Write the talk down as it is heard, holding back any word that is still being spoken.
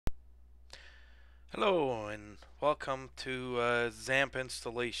Hello and welcome to Xampp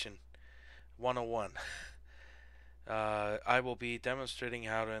Installation 101. I will be demonstrating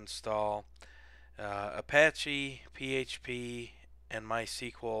how to install Apache, PHP, and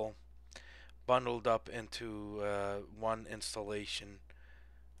MySQL bundled up into one installation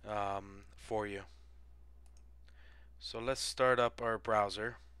for you. So let's start up our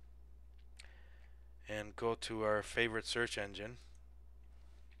browser and go to our favorite search engine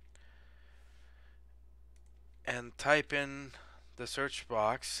and type in the search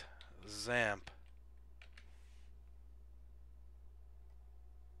box Xampp.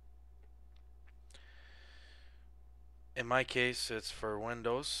 In my case, it's for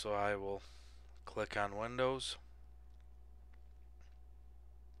Windows, so I will click on Windows.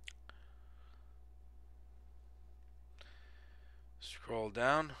 Scroll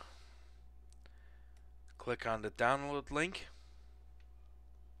down, click on the download link,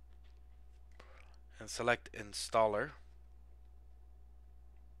 and select Installer.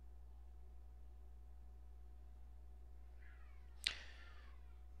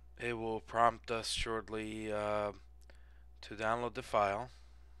 It will prompt us shortly to download the file.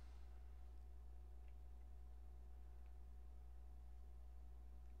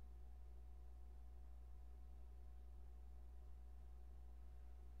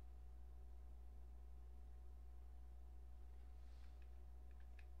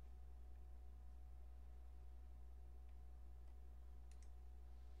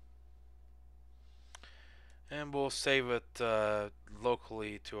 And we'll save it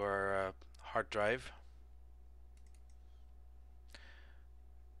locally to our hard drive.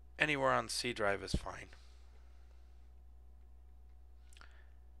 Anywhere on C drive is fine.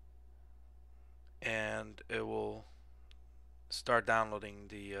 And it will start downloading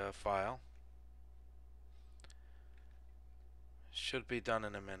the file. Should be done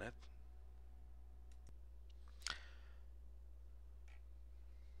in a minute.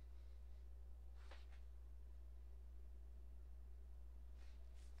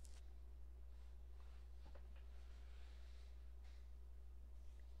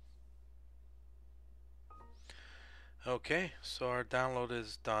 Okay, so our download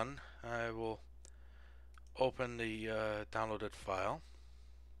is done. I will open the downloaded file,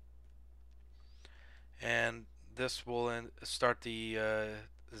 and this will start the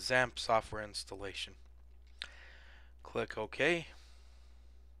Xampp software installation. Click OK.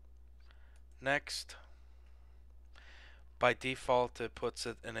 Next. By default, it puts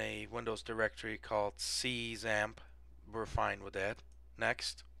it in a Windows directory called Xampp. We're fine with that.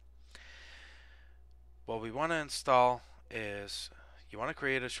 Next. What we want to install is you want to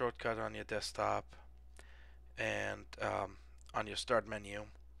create a shortcut on your desktop and on your start menu,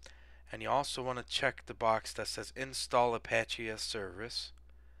 and you also want to check the box that says install Apache as service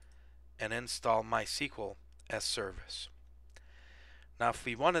and install MySQL as service. Now if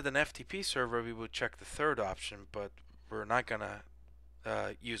we wanted an FTP server, we would check the third option, but we're not gonna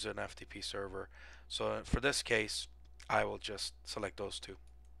use an FTP server, so for this case I will just select those two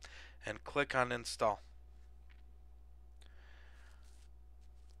and click on install.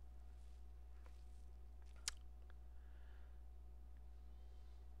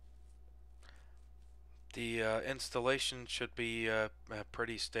 The installation should be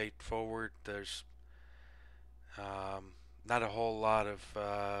pretty straightforward. There's not a whole lot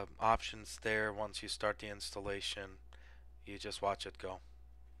of options there. Once you start the installation, you just watch it go.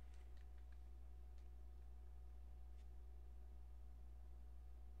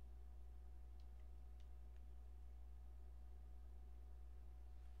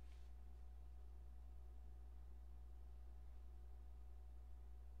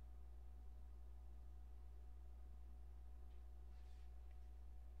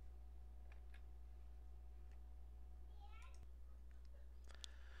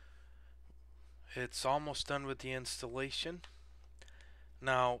 It's almost done with the installation.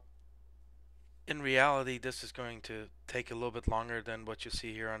 Now, in reality, this is going to take a little bit longer than what you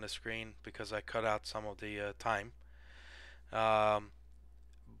see here on the screen because I cut out some of the time. Um,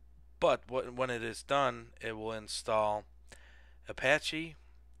 but when it is done, it will install Apache,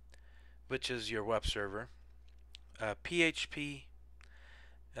 which is your web server, PHP,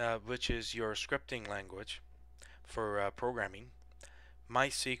 which is your scripting language for programming,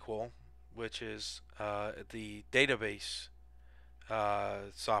 MySQL, which is the database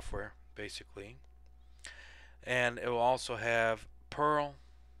software, basically, and it will also have Perl,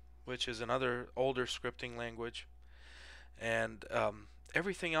 which is another older scripting language, and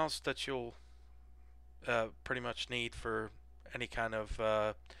everything else that you'll pretty much need for any kind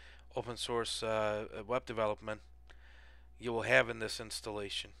of open source web development you will have in this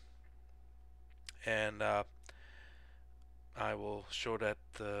installation. and I will show that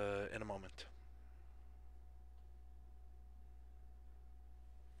in a moment.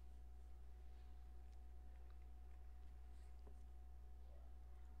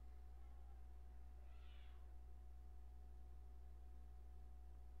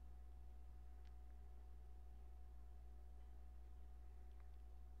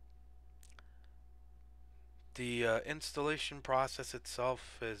 The installation process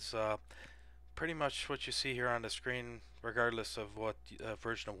itself is pretty much what you see here on the screen, regardless of what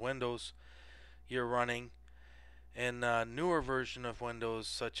version of Windows you're running. In a newer version of Windows,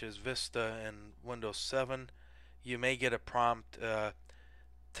 such as Vista and Windows 7, you may get a prompt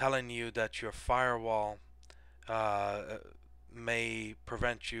telling you that your firewall uh, may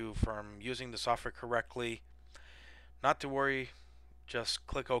prevent you from using the software correctly. Not to worry, just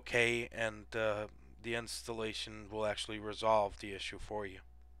click OK and the installation will actually resolve the issue for you.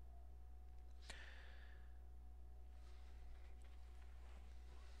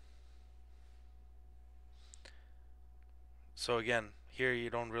 So again, here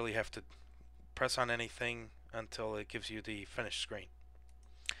you don't really have to press on anything until it gives you the finished screen.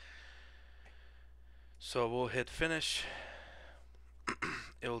 So we'll hit finish.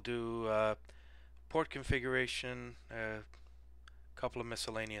 It'll do port configuration, a couple of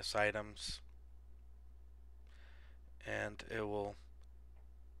miscellaneous items, and it will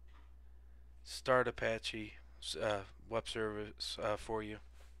start Apache web service for you.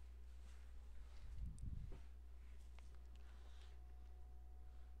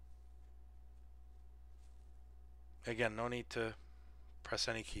 Again, no need to press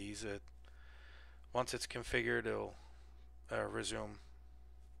any keys. Once it's configured, it'll resume.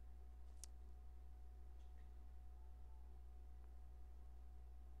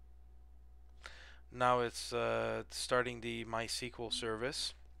 Now it's starting the MySQL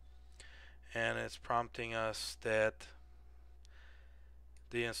service, and it's prompting us that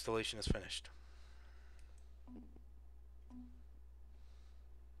the installation is finished.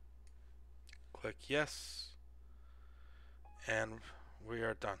 Click yes, and we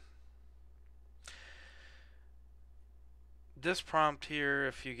are done. This prompt here,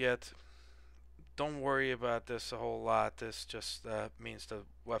 if you get, don't worry about this a whole lot. This just means the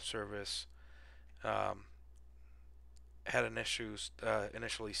web service had an issue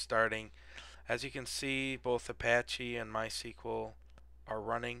initially starting. As you can see, both Apache and MySQL are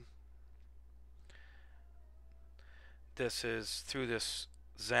running. This is through this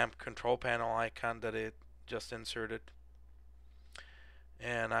Xampp control panel icon that it just inserted.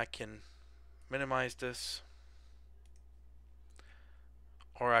 And I can minimize this,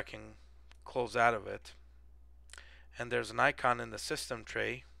 or I can close out of it. And there's an icon in the system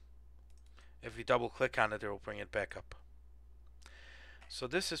tray. If you double click on it, it will bring it back up. So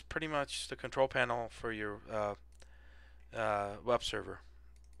this is pretty much the control panel for your web server.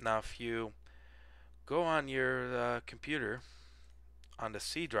 Now if you go on your computer on the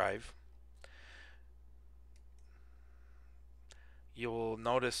C drive, you will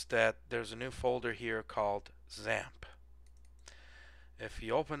notice that there's a new folder here called Xampp. If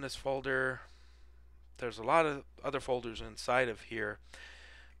you open this folder, there's a lot of other folders inside of here.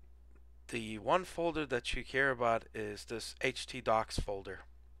 The one folder that you care about is this htdocs folder.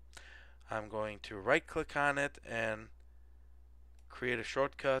 I'm going to right click on it and create a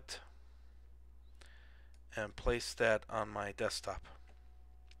shortcut and place that on my desktop.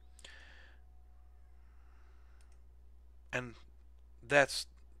 And that's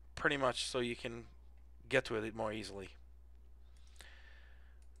pretty much so you can get to it more easily.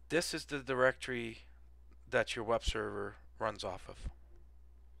 This is the directory that your web server runs off of.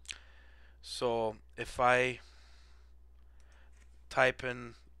 So if I type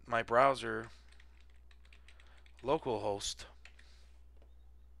in my browser localhost,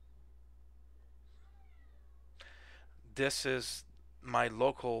 this is my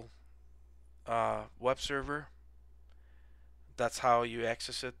local web server. That's how you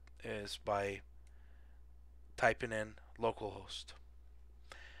access it, is by typing in localhost.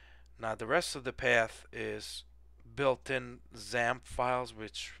 Now the rest of the path is built-in Xampp files,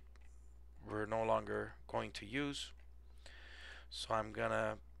 which we're no longer going to use. So I'm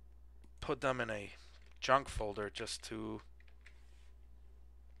gonna put them in a junk folder just to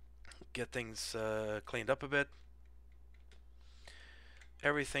get things cleaned up a bit.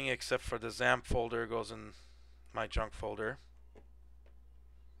 Everything except for the Xampp folder goes in my junk folder,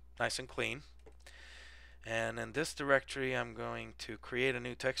 nice and clean. And in this directory I'm going to create a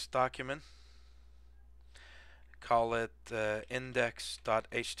new text document, call it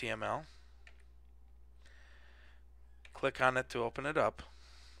index.html. Click on it to open it up,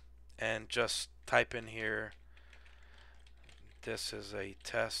 and just type in here, this is a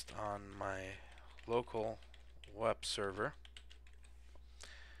test on my local web server.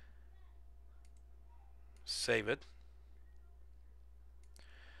 Save it.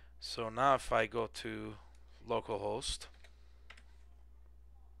 So now if I go to localhost,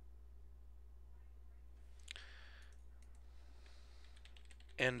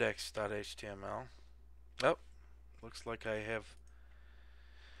 index.html. Oh, looks like I have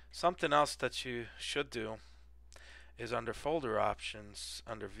something else that you should do is under folder options,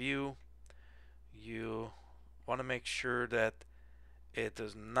 under view, you want to make sure that it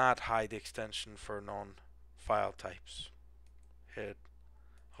does not hide the extension for known file types. Hit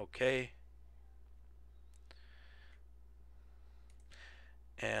OK.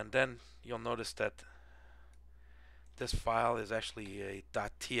 And then you'll notice that this file is actually a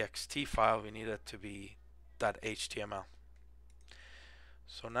 .txt file. We need it to be .html.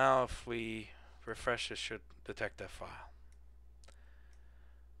 So now if we refresh, it should detect that file.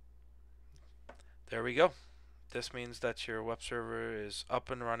 There we go. This means that your web server is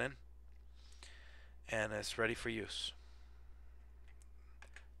up and running and it's ready for use.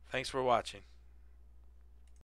 Thanks for watching.